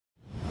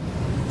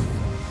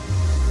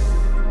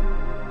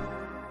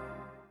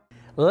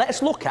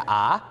let's look at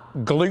our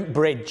glute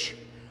bridge.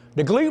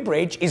 The glute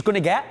bridge is going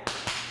to get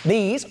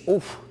these,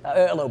 oof, that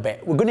hurt a little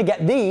bit. We're going to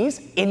get these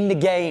in the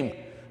game.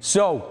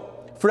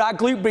 So, for our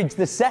glute bridge,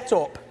 the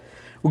setup,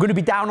 we're going to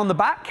be down on the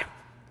back.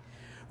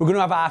 We're going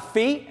to have our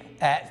feet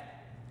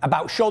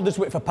about shoulders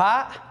width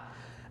apart,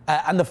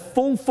 and the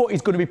full foot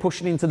is going to be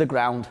pushing into the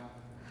ground.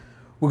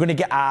 We're going to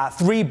get our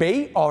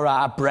 3B or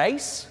our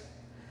brace.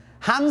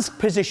 Hand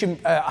position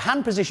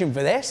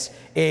for this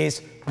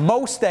is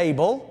most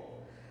stable,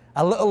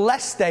 a little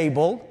less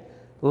stable,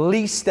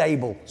 least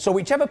stable. So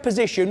whichever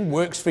position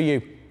works for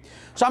you.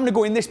 So I'm going to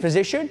go in this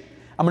position.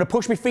 I'm going to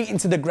push my feet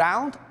into the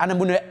ground, and I'm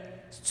going to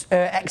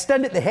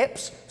extend at the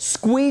hips,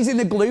 squeezing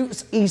the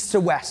glutes east to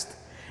west.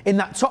 In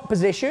that top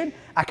position,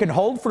 I can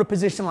hold for a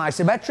positional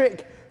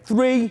isometric,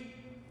 3,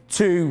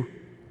 2,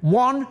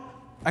 1,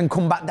 and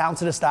come back down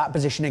to the start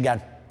position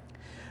again.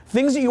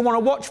 Things that you want to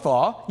watch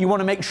for, you want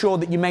to make sure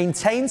that you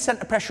maintain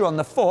center pressure on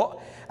the foot,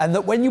 and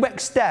that when you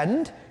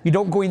extend, you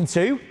don't go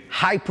into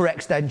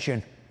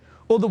hyperextension.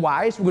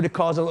 Otherwise, we're going to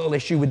cause a little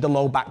issue with the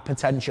low back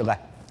potentially.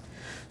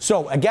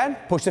 So again,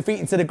 push the feet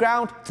into the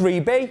ground,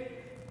 3B,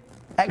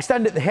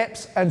 extend at the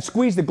hips, and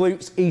squeeze the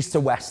glutes east to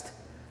west,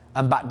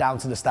 and back down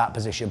to the start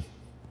position.